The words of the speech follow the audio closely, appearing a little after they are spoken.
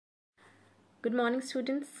Good morning,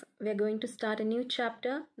 students. We are going to start a new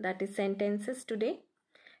chapter, that is sentences, today.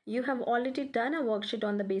 You have already done a worksheet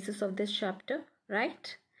on the basis of this chapter,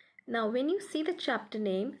 right? Now, when you see the chapter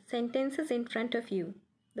name, sentences in front of you,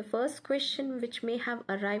 the first question which may have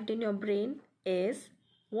arrived in your brain is,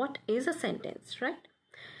 what is a sentence, right?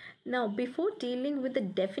 Now, before dealing with the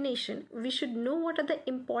definition, we should know what are the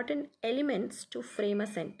important elements to frame a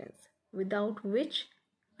sentence, without which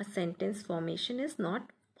a sentence formation is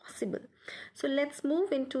not possible. So let's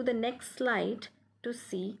move into the next slide to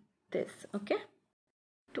see this, okay?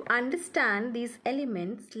 To understand these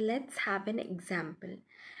elements, let's have an example.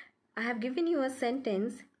 I have given you a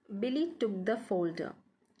sentence, Billy took the folder.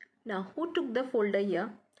 Now, who took the folder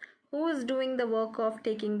here? Who is doing the work of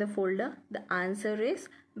taking the folder? The answer is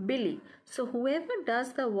Billy. So, whoever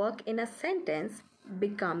does the work in a sentence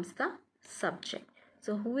becomes the subject.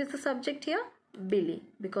 So, who is the subject here? Billy,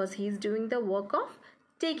 because he is doing the work of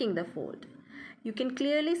taking the folder. You can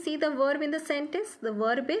clearly see the verb in the sentence. The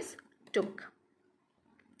verb is took.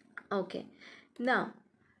 Okay. Now,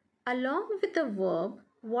 along with the verb,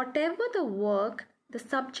 whatever the work the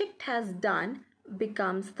subject has done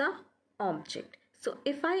becomes the object. So,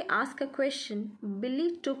 if I ask a question,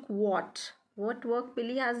 Billy took what? What work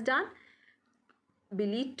Billy has done?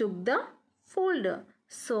 Billy took the folder.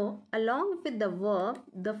 So, along with the verb,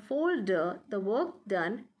 the folder, the work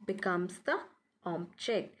done becomes the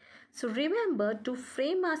object. So, remember, to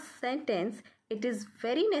frame a sentence, it is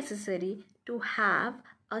very necessary to have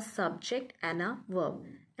a subject and a verb.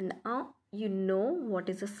 And now you know what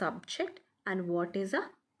is a subject and what is a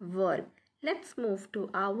verb. Let's move to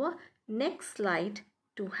our next slide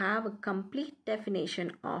to have a complete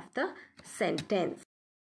definition of the sentence.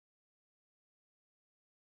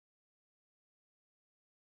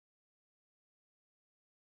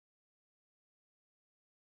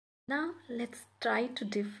 Now let's try to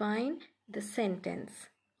define the sentence.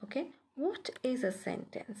 Okay, what is a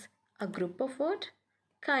sentence? A group of words?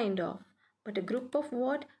 Kind of, but a group of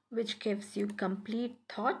words which gives you complete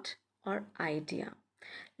thought or idea.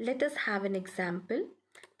 Let us have an example.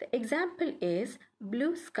 The example is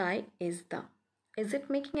blue sky is the. Is it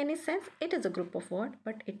making any sense? It is a group of words,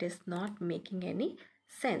 but it is not making any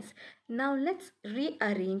sense. Now let's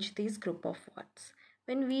rearrange these group of words.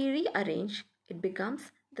 When we rearrange, it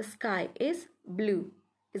becomes the sky is blue.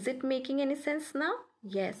 Is it making any sense now?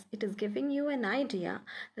 Yes, it is giving you an idea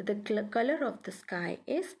that the color of the sky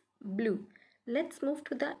is blue. Let's move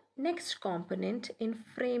to the next component in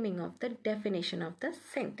framing of the definition of the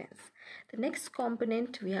sentence. The next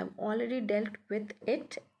component, we have already dealt with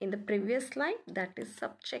it in the previous slide, that is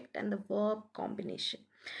subject and the verb combination.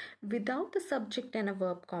 Without the subject and a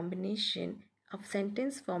verb combination, of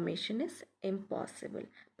sentence formation is impossible,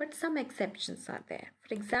 but some exceptions are there.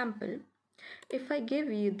 For example, if I give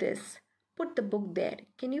you this, put the book there,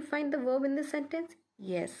 can you find the verb in the sentence?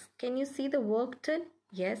 Yes. Can you see the work done?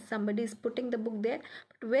 Yes, somebody is putting the book there,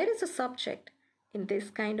 but where is the subject? In this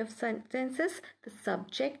kind of sentences, the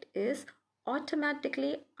subject is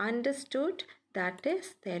automatically understood, that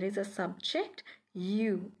is, there is a subject,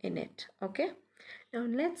 you, in it. Okay. Now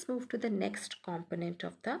let's move to the next component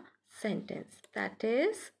of the sentence, that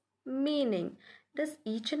is meaning. Does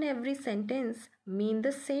each and every sentence mean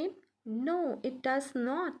the same? No, it does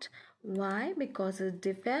not. Why? Because it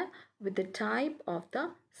differs with the type of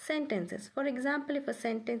the sentences. For example, if a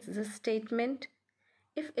sentence is a statement,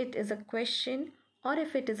 if it is a question, or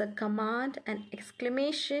if it is a command, an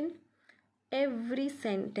exclamation, every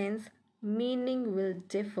sentence meaning will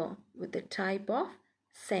differ with the type of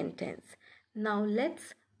sentence. Now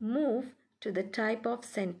let's move to the type of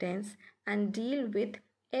sentence and deal with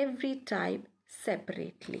every type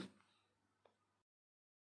separately.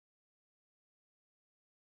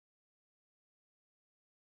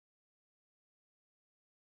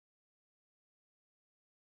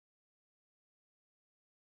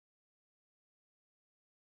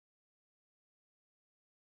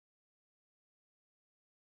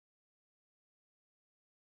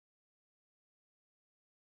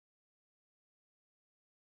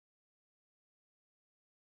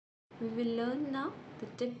 We will learn now the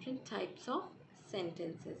different types of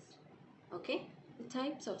sentences. Okay, the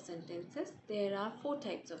types of sentences. There are 4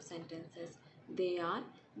 types of sentences. They are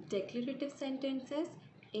declarative sentences,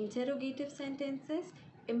 interrogative sentences,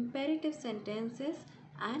 imperative sentences,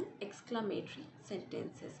 and exclamatory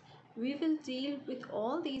sentences. We will deal with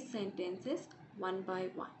all these sentences one by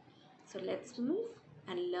one. So let's move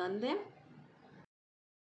and learn them.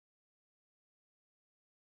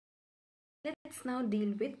 Let's now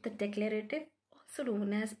deal with the declarative, also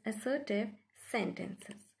known as assertive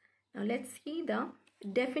sentences. Now let's see the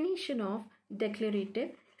definition of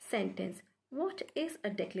declarative sentence. What is a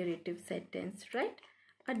declarative sentence, right?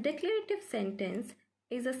 A declarative sentence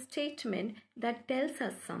is a statement that tells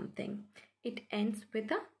us something. It ends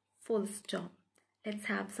with a full stop. Let's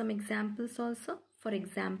have some examples also. For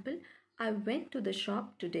example, I went to the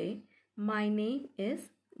shop today. My name is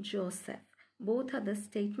Joseph. Both are the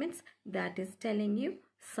statements that is telling you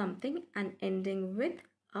something and ending with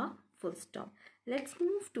a full stop. Let's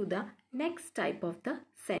move to the next type of the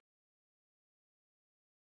sentence.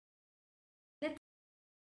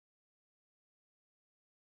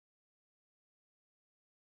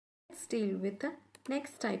 Let's deal with the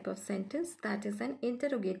next type of sentence, that is an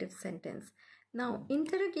interrogative sentence. Now,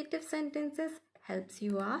 interrogative sentences helps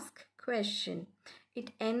you ask question.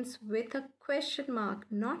 It ends with a question mark,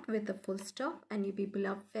 not with a full stop, and you people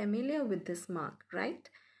are familiar with this mark, right?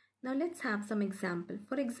 Now let's have some example.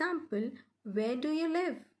 For example, where do you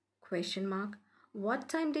live? Question mark. What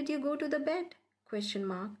time did you go to the bed? Question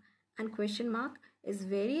mark. And question mark is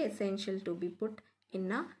very essential to be put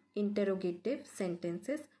in a interrogative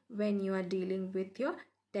sentences when you are dealing with your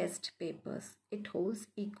test papers. It holds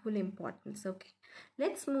equal importance. Okay.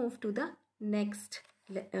 Let's move to the next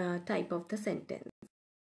type of the sentence.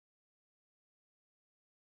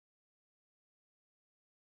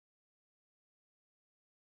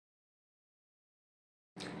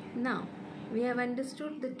 Now, we have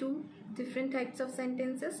understood the two different types of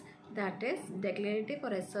sentences, that is declarative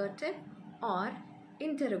or assertive or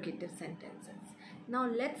interrogative sentences. Now,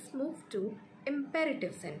 let's move to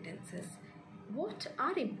imperative sentences. What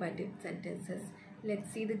are imperative sentences?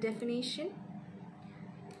 Let's see the definition.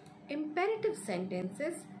 Imperative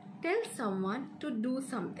sentences tell someone to do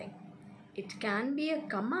something. It can be a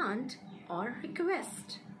command or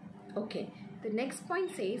request. Okay, the next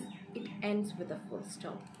point says it ends with a full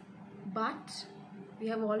stop. But we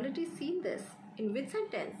have already seen this. In which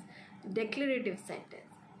sentence? Declarative sentence.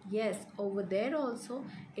 Yes, over there also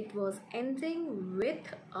it was ending with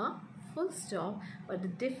a full stop, but the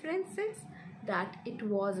difference is that it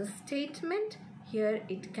was a statement. Here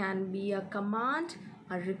it can be a command,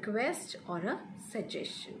 a request, or a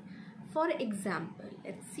suggestion. For example,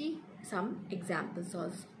 let's see some examples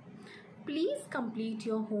also. Please complete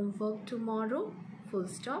your homework tomorrow. Full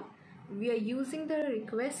stop. We are using the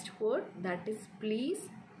request word, that is please.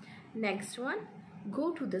 Next one,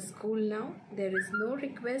 go to the school now. There is no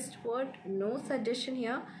request word, no suggestion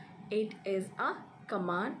here. It is a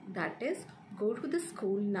command, that is go to the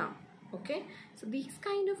school now. Okay, so these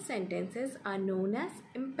kind of sentences are known as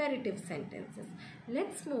imperative sentences.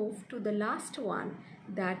 Let's move to the last one,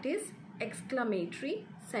 that is exclamatory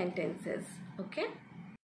sentences. Okay.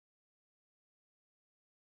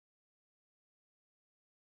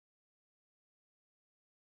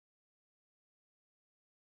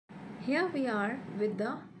 Here we are with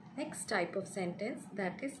the next type of sentence,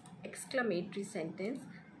 that is exclamatory sentence,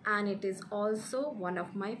 and it is also one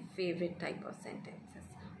of my favorite type of sentences.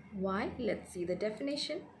 Why? Let's see the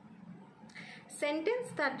definition. Sentence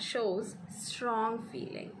that shows strong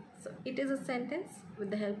feeling. So it is a sentence with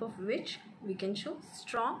the help of which we can show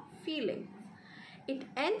strong feelings. It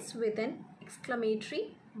ends with an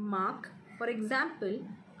exclamatory mark. For example,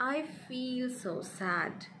 I feel so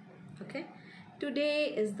sad. Okay. Today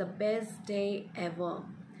is the best day ever.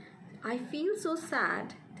 I feel so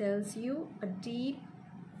sad tells you a deep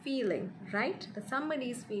feeling, right? That somebody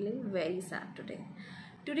is feeling very sad today.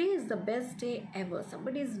 Today is the best day ever.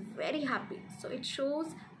 Somebody is very happy. So it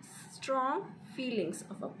shows strong feelings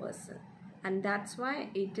of a person. And that's why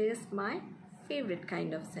it is my favorite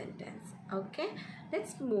kind of sentence. Okay,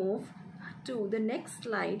 let's move to the next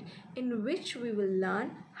slide, in which we will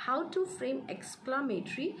learn how to frame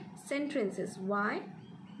exclamatory sentences. Why?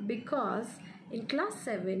 Because in class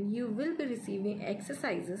 7 you will be receiving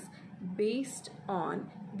exercises based on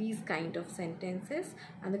these kind of sentences,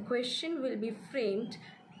 and the question will be framed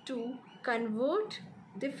to convert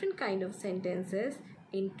different kind of sentences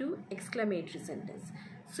into exclamatory sentence.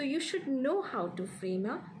 So you should know how to frame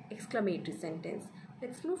a exclamatory sentence.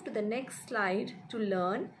 Let's move to the next slide to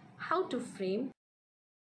learn how to frame.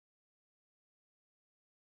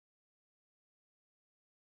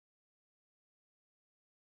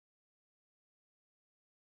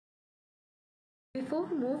 Before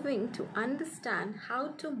moving to understand how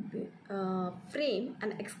to frame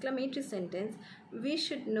an exclamatory sentence, we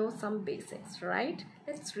should know some basics, right?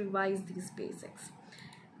 Let's revise these basics.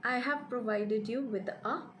 I have provided you with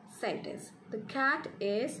a sentence. The cat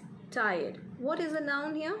is tired. What is a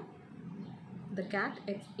noun here? The cat.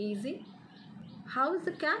 It's easy. How is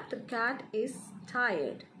the cat? The cat is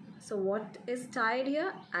tired. So what is tired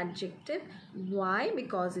here? Adjective. Why?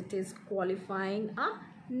 Because it is qualifying a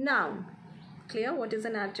noun. Clear? What is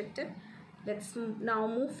an adjective? Let's now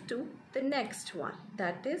move to the next one.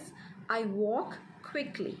 That is, I walk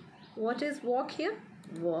quickly. What is walk here?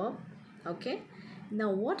 Verb. Okay. Now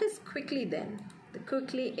what is quickly then? The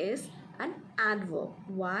quickly is an adverb.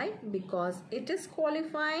 Why? Because it is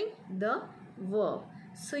qualifying the verb.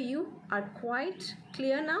 So you are quite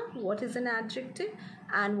clear now what is an adjective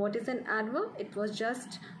and what is an adverb. It was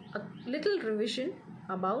just a little revision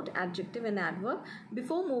about adjective and adverb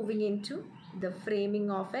before moving into the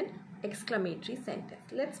framing of an exclamatory sentence.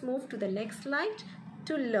 Let's move to the next slide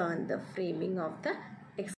to learn the framing of the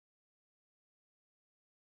exclamatory.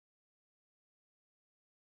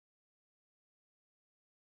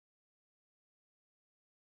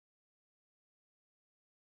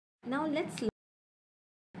 Now let's learn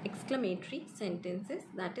exclamatory sentences,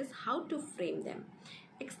 that is how to frame them.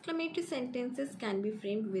 Exclamatory sentences can be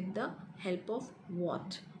framed with the help of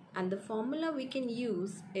what, and the formula we can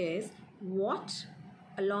use is what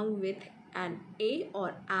along with an a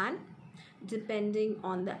or an, depending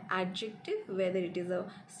on the adjective, whether it is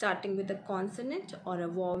starting with a consonant or a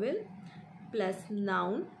vowel, plus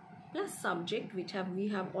noun plus subject, which we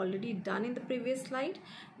have already done in the previous slide.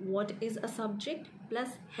 What is a subject? Plus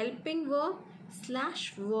helping verb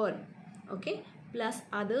slash verb, okay, plus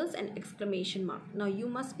others and exclamation mark. Now you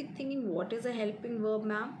must be thinking, what is a helping verb,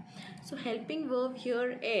 ma'am? So helping verb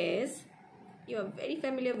here is, you are very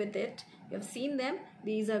familiar with it, you have seen them.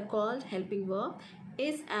 These are called helping verb.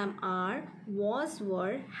 Is, am, are, was,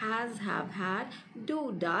 were, has, have, had,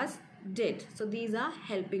 do, does, did. So these are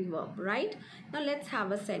helping verb, right? Now let's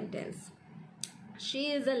have a sentence.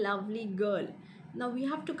 She is a lovely girl. Now we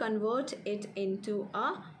have to convert it into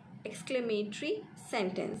a exclamatory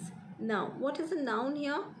sentence. Now what is a noun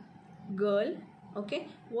here? Girl. Okay.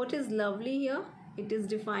 What is lovely here? It is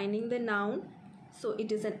defining the noun. So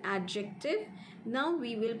it is an adjective. Now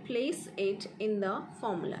we will place it in the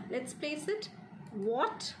formula. Let's place it.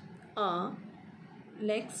 What a,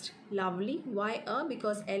 next lovely. Why a?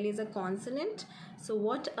 Because L is a consonant. So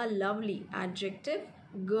what a lovely, adjective.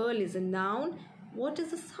 Girl is a noun. What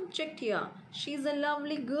is the subject here? She is a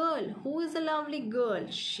lovely girl. Who is a lovely girl?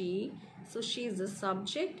 She. So she is the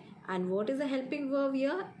subject. And what is the helping verb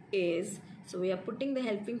here? Is. So we are putting the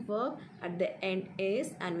helping verb at the end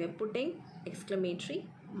is, and we are putting exclamatory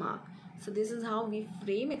mark. So this is how we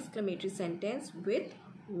frame exclamatory sentence with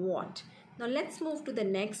what. Now let's move to the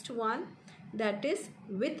next one, that is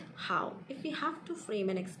with how. If we have to frame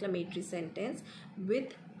an exclamatory sentence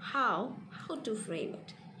with how to frame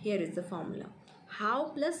it? Here is the formula. How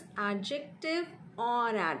plus adjective or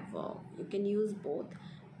adverb. You can use both.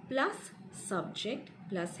 Plus subject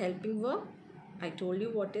plus helping verb. I told you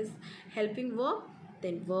what is helping verb.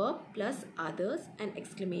 Then verb plus others and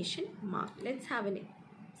exclamation mark. Let's have a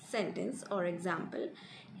sentence or example.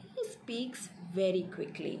 He speaks very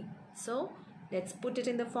quickly. So let's put it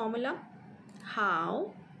in the formula.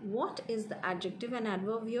 How, what is the adjective and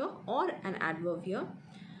adverb here or an adverb here?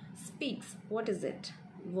 Speaks, what is it?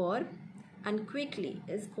 Verb, and quickly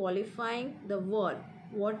is qualifying the verb.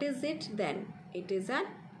 What is it then? It is an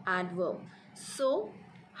adverb. So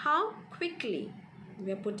how quickly,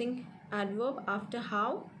 we are putting adverb after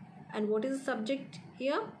how, and what is the subject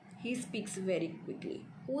here? He speaks very quickly.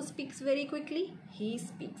 Who speaks very quickly? He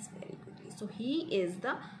speaks very quickly. So he is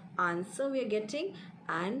the answer we are getting,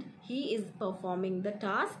 and he is performing the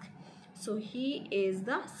task. So he is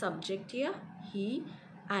the subject here, he,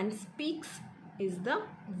 and speaks is the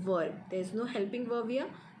verb. There is no helping verb here.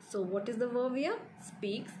 So what is the verb here?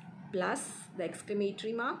 Speaks plus the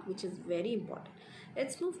exclamatory mark, which is very important.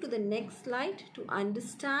 Let's move to the next slide to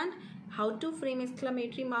understand how to frame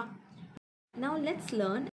exclamatory mark. Now let's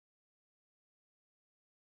learn.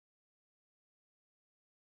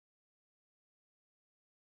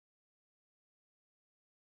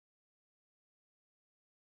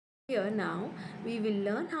 Here now we will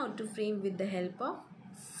learn how to frame with the help of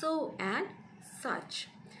so and such.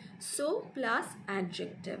 So plus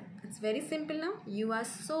adjective. It's very simple now. You are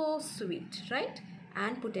so sweet, right?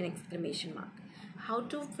 And put an exclamation mark. How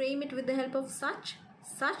to frame it with the help of such?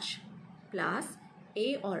 Such plus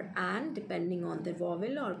a or an, depending on the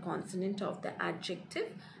vowel or consonant of the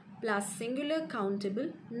adjective, plus singular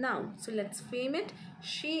countable noun. So let's frame it.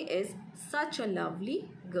 She is such a lovely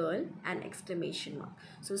girl, and exclamation mark.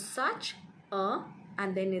 So such a,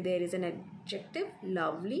 and then there is an adjective,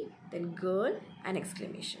 lovely, then girl, and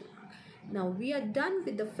exclamation mark. Now we are done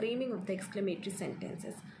with the framing of the exclamatory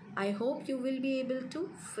sentences. I hope you will be able to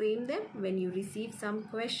frame them when you receive some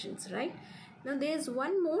questions, right? Now there is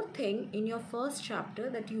one more thing in your first chapter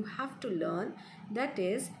that you have to learn, that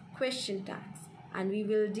is question tags, and we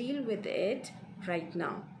will deal with it right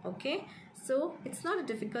now. Okay, So it's not a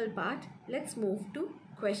difficult part. Let's move to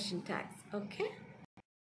question tags. Okay.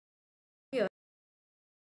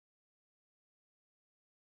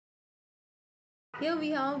 Here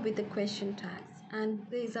we are with the question tags, and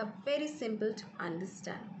these are very simple to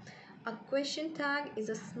understand. A question tag is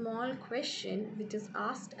a small question which is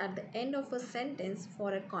asked at the end of a sentence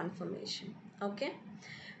for a confirmation. Okay,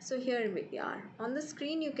 so here we are. On the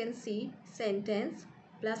screen you can see sentence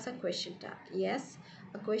plus a question tag. Yes,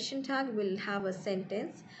 a question tag will have a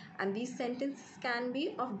sentence, and these sentences can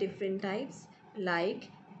be of different types like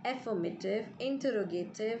affirmative,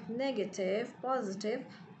 interrogative, negative, positive,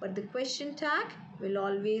 but the question tag will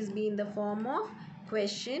always be in the form of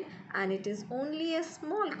question, and it is only a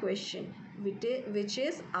small question which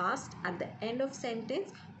is asked at the end of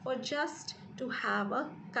sentence for just to have a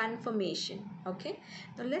confirmation. Okay,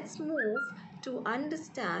 now let's move to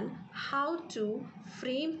understand how to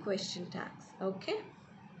frame question tags. Okay.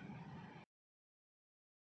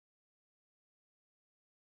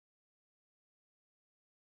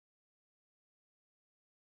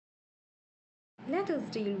 Let us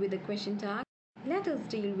deal with the question tag. Let us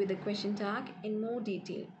deal with the question tag in more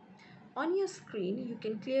detail. On your screen, you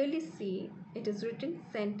can clearly see it is written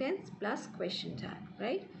sentence plus question tag,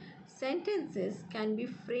 right? Sentences can be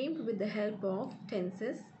framed with the help of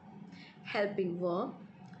tenses, helping verb,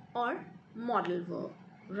 or modal verb,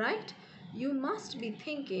 right? You must be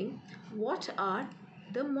thinking what are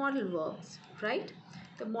the modal verbs, right?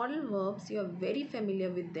 The modal verbs, you are very familiar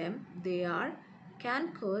with them. They are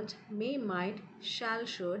can, could, may, might, shall,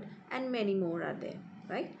 should, and many more are there,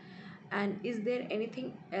 right? And is there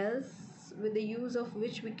anything else with the use of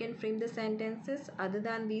which we can frame the sentences other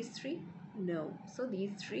than these three? No. So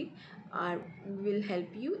these three will help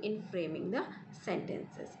you in framing the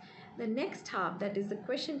sentences. The next half, that is the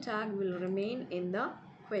question tag, will remain in the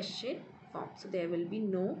question form. So there will be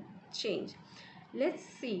no change. Let's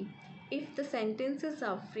see if the sentences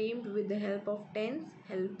are framed with the help of tense,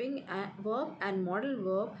 helping verb, and modal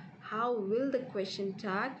verb. How will the question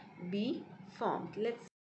tag be formed? Let's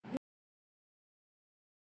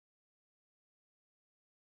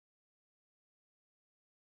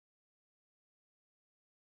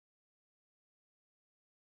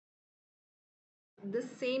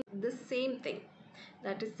the same thing,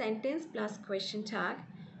 that is sentence plus question tag,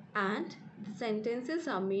 and the sentences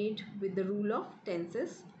are made with the rule of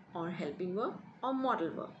tenses or helping verb or modal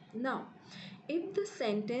verb. Now if the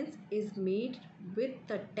sentence is made with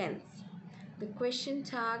the tense, the question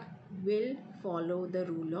tag will follow the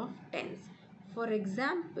rule of tense. For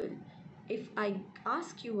example, if I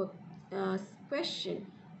ask you a question,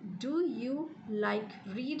 do you like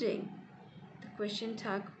reading? The question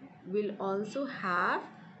tag will also have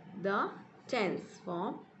the tense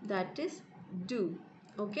form, that is do.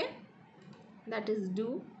 Okay, that is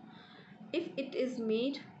do. If it is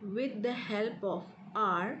made with the help of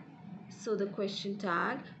are, so the question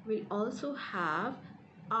tag will also have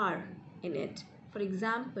are in it. For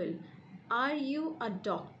example, are you a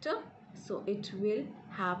doctor? So it will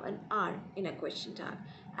have an are in a question tag.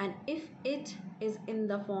 And if it is in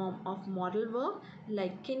the form of modal verb,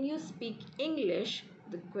 like can you speak English,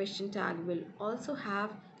 the question tag will also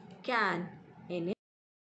have can in it.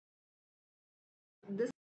 This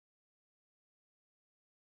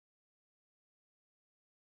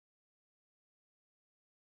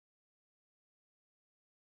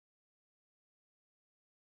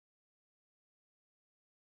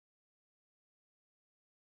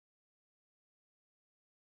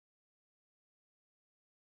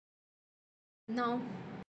now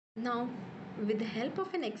Now, with the help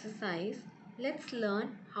of an exercise, let's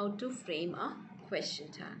learn how to frame a question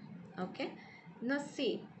tag. Okay? Now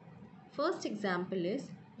see, first example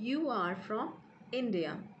is you are from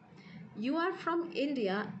India. You are from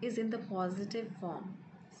India is in the positive form.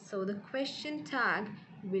 So the question tag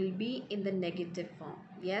will be in the negative form.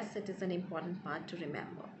 Yes, it is an important part to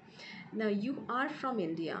remember. Now you are from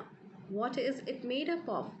India. What is it made up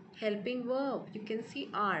of? Helping verb. You can see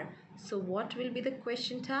are. So what will be the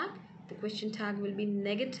question tag? The question tag will be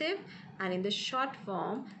negative, and in the short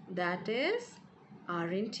form, that is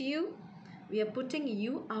aren't you. We are putting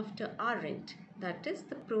you after aren't. That is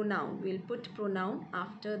the pronoun. We'll put pronoun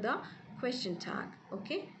after the question tag.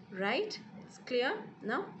 Okay, right? It's clear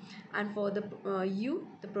now. And for the you,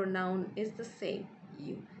 the pronoun is the same,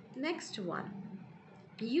 you. Next one,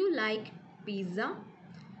 you like pizza.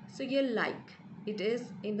 So you like, it is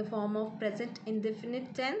in the form of present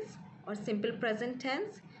indefinite tense or simple present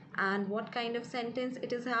tense. And what kind of sentence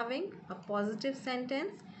it is having? A positive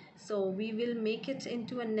sentence. So we will make it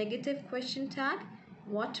into a negative question tag.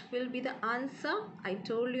 What will be the answer? I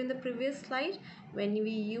told you in the previous slide, When we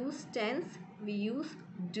use tense, we use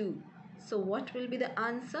do. So what will be the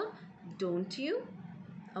answer? Don't you?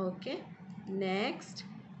 Okay. Next,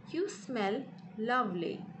 you smell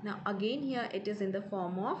lovely. Now again here it is in the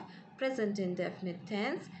form of present indefinite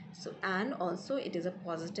tense. So and also it is a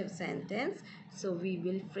positive sentence. So we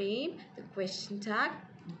will frame the question tag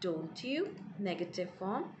don't you, negative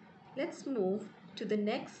form. Let's move to the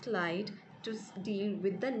next slide to deal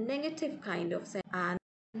with the negative kind of sentence. And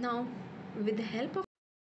now with the help of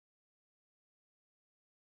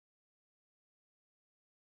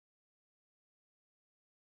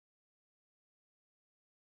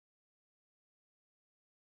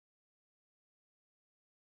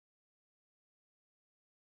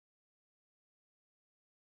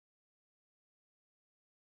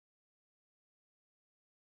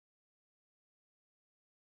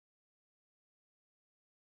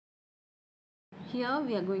here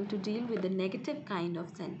we are going to deal with the negative kind of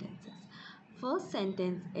sentences. First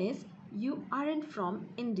sentence is you aren't from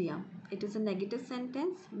India. It is a negative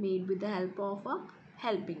sentence made with the help of a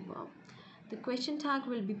helping verb. The question tag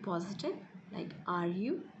will be positive like are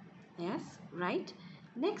you? Yes, right.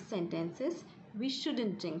 Next sentence is we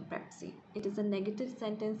shouldn't drink Pepsi. It is a negative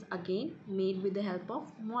sentence again made with the help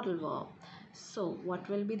of modal verb. So what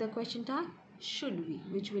will be the question tag? Should we,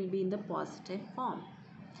 which will be in the positive form.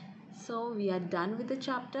 So we are done with the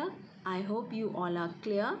chapter. I hope you all are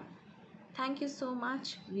clear. Thank you so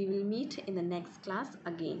much. We will meet in the next class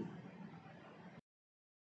again.